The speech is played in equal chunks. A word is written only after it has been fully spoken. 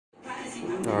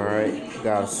Alright,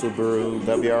 got a Subaru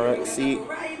WRX seat.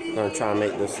 Gonna try and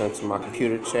make this into my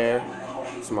computer chair.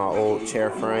 It's my old chair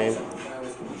frame.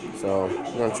 So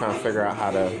I'm gonna try and figure out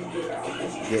how to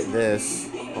get this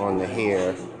onto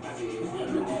here.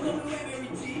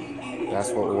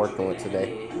 That's what we're working with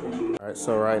today. Alright,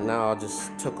 so right now I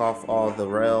just took off all the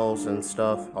rails and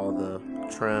stuff, all the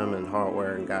trim and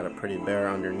hardware, and got it pretty bare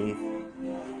underneath.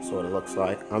 That's what it looks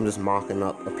like. I'm just mocking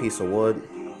up a piece of wood.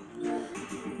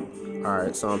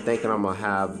 Alright, so I'm thinking I'm gonna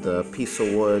have the piece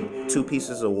of wood, 2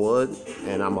 pieces of wood,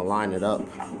 and I'm gonna line it up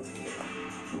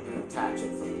and attach it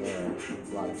from there,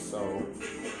 like so.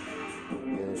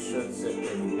 And it should sit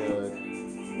pretty good.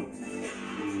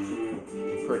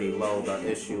 Pretty low.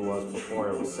 The issue was before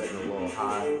it was sitting a little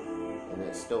high, and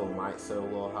it still might sit a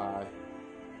little high.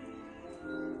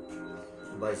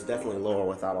 But it's definitely lower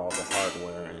without all the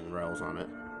hardware and rails on it.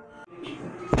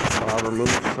 So I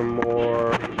removed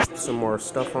some more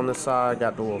stuff on the side,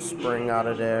 got the little spring out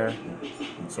of there,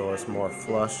 so it's more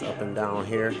flush up and down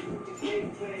here.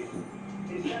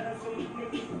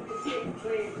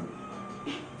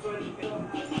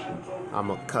 I'm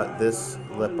gonna cut this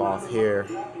lip off here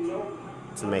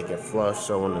to make it flush,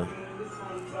 so when the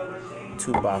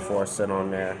 2x4 sit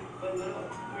on there,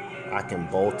 I can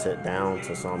bolt it down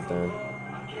to something.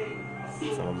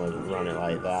 So I'm gonna run it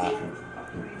like that.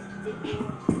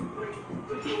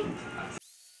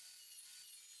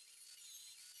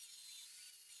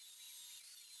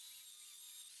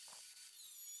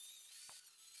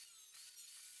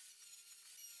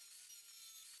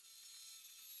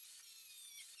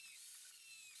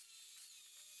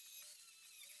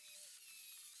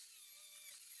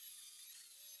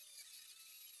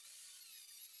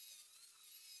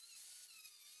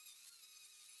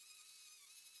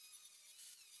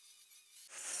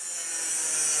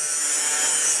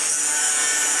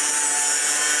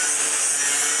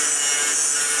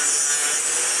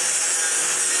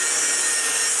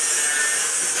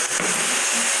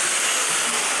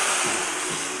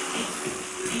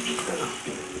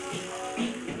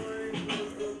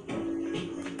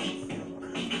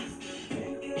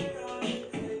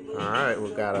 Alright, we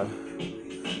got a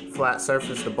flat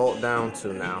surface to bolt down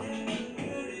to now.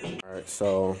 Alright,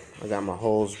 so I got my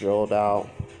holes drilled out.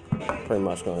 Pretty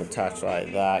much going to attach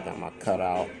like that. Got my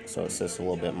cutout so it sits a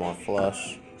little bit more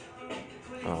flush.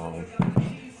 Got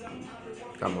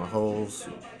my holes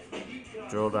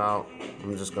drilled out.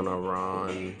 I'm just going to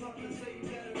run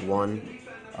one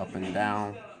up and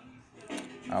down.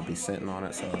 I'll be sitting on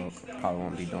it, so probably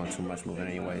won't be doing too much moving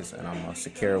anyways. And I'm going to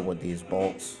secure it with these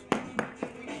bolts.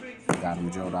 Got them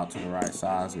drilled out to the right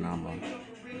size, and I'm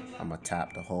gonna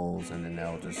tap the holes, and then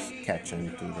they'll just catch in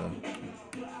through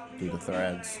the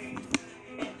threads.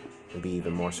 It'll be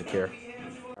even more secure.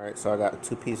 All right, so I got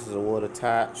 2 pieces of wood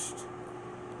attached,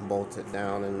 bolted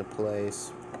down into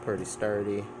place, pretty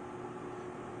sturdy.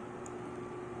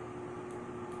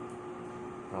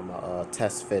 I'm gonna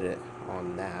test fit it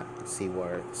on that and see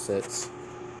where it sits.